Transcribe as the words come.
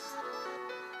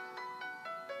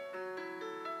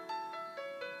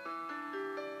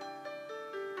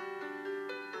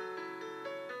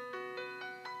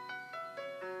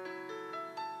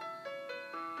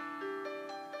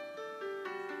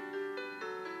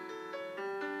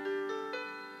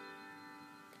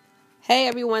Hey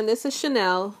everyone, this is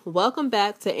Chanel. Welcome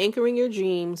back to Anchoring Your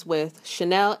Dreams with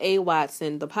Chanel A.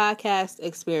 Watson, the podcast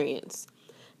experience.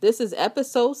 This is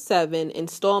episode 7,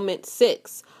 installment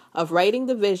 6 of Writing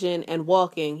the Vision and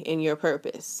Walking in Your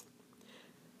Purpose.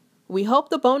 We hope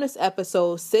the bonus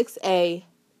episode 6A,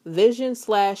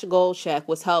 Vision/Goal Check,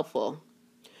 was helpful,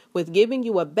 with giving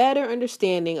you a better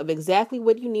understanding of exactly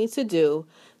what you need to do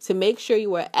to make sure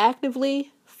you are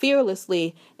actively,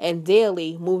 fearlessly, and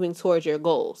daily moving towards your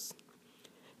goals.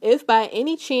 If by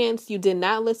any chance you did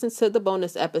not listen to the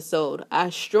bonus episode, I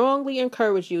strongly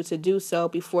encourage you to do so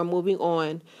before moving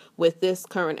on with this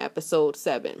current episode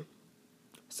 7.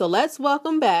 So let's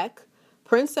welcome back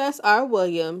Princess R.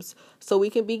 Williams so we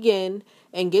can begin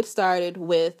and get started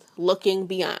with Looking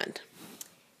Beyond.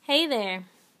 Hey there.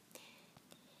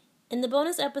 In the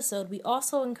bonus episode, we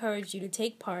also encourage you to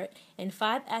take part in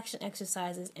 5 action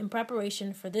exercises in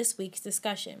preparation for this week's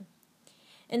discussion.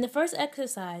 In the first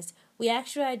exercise, we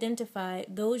ask you to identify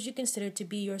those you consider to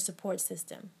be your support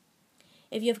system.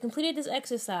 If you have completed this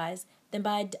exercise, then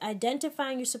by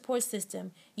identifying your support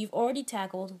system, you've already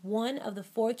tackled one of the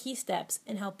 4 key steps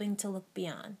in helping to look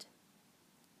beyond.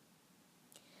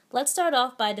 Let's start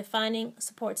off by defining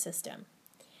support system.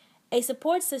 A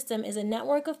support system is a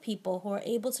network of people who are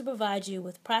able to provide you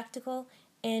with practical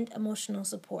and emotional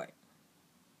support.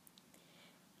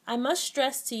 I must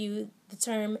stress to you the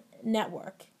term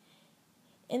network.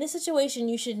 In this situation,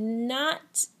 you should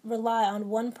not rely on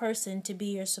one person to be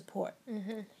your support.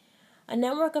 A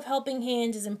network of helping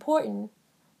hands is important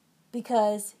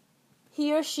because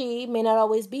he or she may not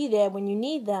always be there when you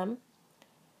need them.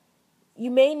 You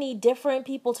may need different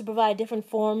people to provide different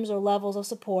forms or levels of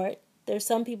support. There's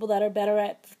some people that are better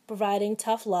at providing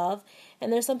tough love,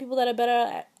 and there's some people that are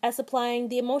better at supplying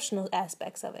the emotional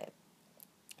aspects of it.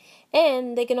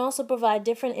 And they can also provide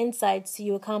different insights to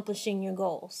you accomplishing your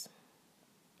goals.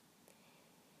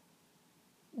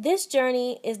 This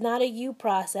journey is not a you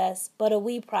process, but a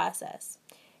we process.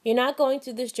 You're not going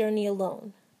through this journey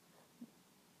alone.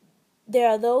 There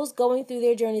are those going through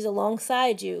their journeys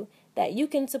alongside you that you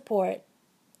can support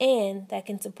and that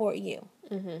can support you.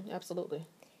 Absolutely.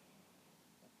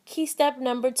 Key step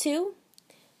number 2,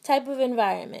 type of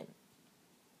environment.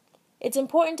 It's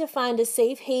important to find a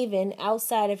safe haven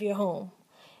outside of your home,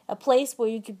 a place where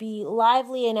you could be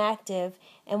lively and active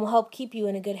and will help keep you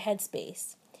in a good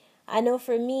headspace. I know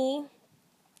for me,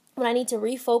 when I need to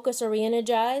refocus or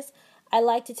re-energize, I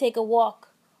like to take a walk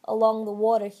along the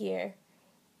water here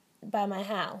by my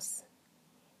house.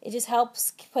 It just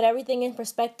helps put everything in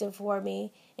perspective for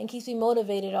me and keeps me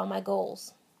motivated on my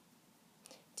goals.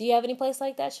 Do you have any place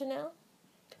like that, Chanel?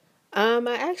 I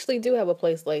actually do have a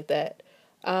place like that.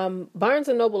 Barnes &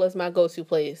 Noble is my go-to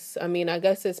place. I mean, I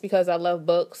guess it's because I love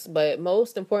books, but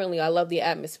most importantly, I love the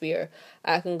atmosphere.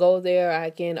 I can go there,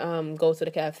 I can go to the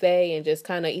cafe and just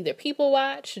kind of either people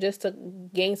watch just to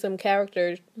gain some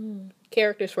characters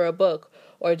for a book,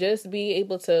 or just be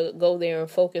able to go there and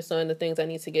focus on the things I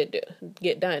need to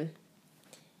get done.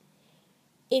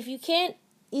 If you can't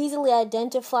easily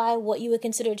identify what you would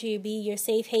consider to be your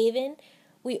safe haven,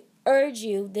 we urge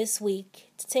you this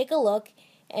week to take a look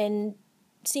and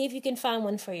see if you can find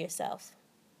one for yourself.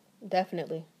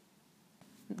 Definitely.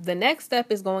 The next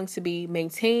step is going to be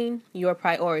maintain your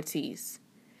priorities.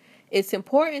 It's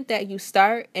important that you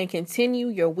start and continue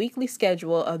your weekly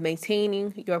schedule of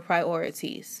maintaining your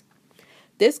priorities.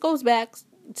 This goes back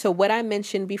to what I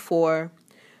mentioned before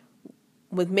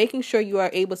with making sure you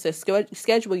are able to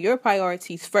schedule your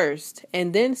priorities first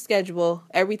and then schedule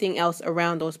everything else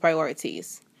around those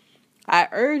priorities. I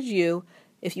urge you,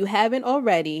 if you haven't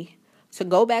already, to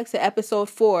go back to episode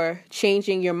 4,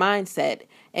 Changing Your Mindset,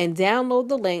 and download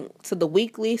the link to the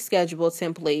weekly schedule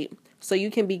template so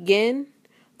you can begin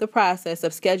the process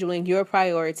of scheduling your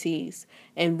priorities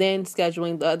and then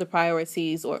scheduling the other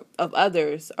priorities or of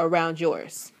others around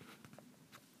yours.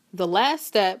 The last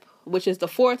step, which is the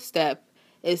 4th step,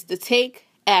 is to take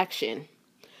action.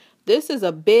 This is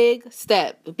a big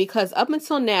step because up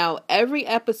until now, every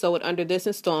episode under this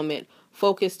installment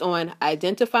focused on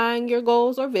identifying your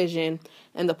goals or vision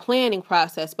and the planning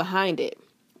process behind it.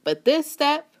 But this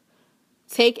step,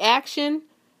 take action,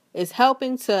 is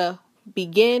helping to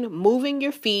begin moving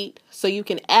your feet so you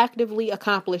can actively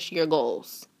accomplish your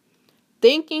goals.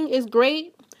 Thinking is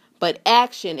great, but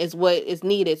action is what is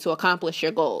needed to accomplish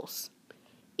your goals.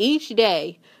 Each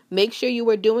day, make sure you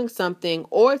are doing something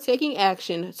or taking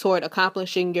action toward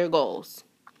accomplishing your goals.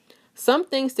 Some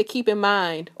things to keep in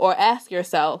mind or ask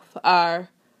yourself are: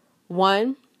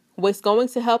 1, what's going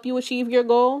to help you achieve your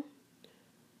goal?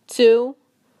 2,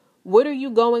 what are you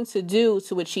going to do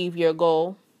to achieve your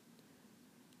goal?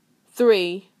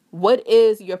 3, What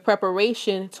is your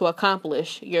preparation to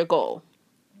accomplish your goal?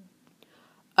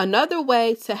 Another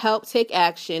way to help take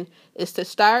action is to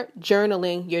start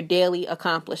journaling your daily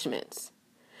accomplishments.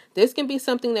 This can be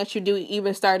something that you do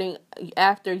even starting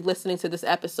after listening to this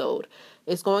episode.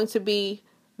 It's going to be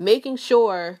making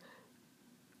sure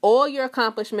all your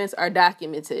accomplishments are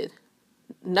documented.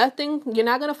 You're not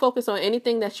going to focus on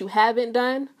anything that you haven't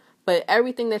done, but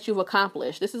everything that you've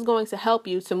accomplished. This is going to help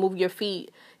you to move your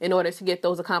feet in order to get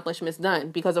those accomplishments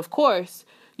done. Because, of course,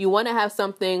 you want to have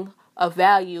something of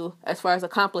value as far as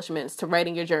accomplishments to write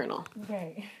in your journal.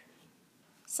 Right.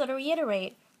 So to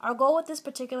reiterate, our goal with this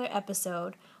particular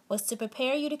episode was to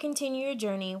prepare you to continue your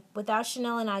journey without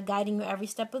Chanel and I guiding you every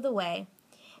step of the way,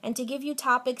 and to give you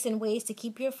topics and ways to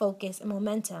keep your focus and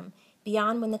momentum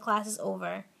beyond when the class is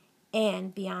over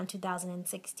and beyond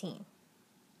 2016.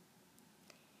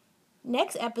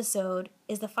 Next episode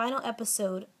is the final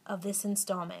episode of this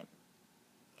installment.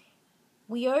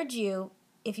 We urge you,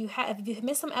 if you've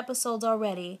missed some episodes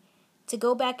already, to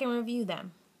go back and review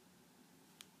them.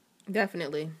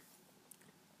 Definitely.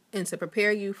 And to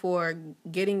prepare you for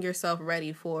getting yourself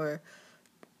ready for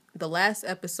the last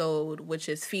episode, which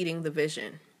is Feeding the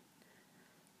Vision.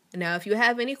 Now, if you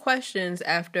have any questions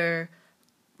after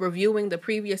reviewing the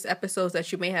previous episodes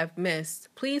that you may have missed,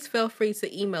 please feel free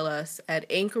to email us at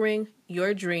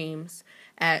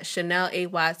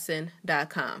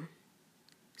anchoringyourdreams@chanelawatson.com.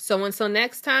 So until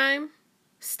next time,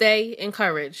 stay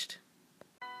encouraged.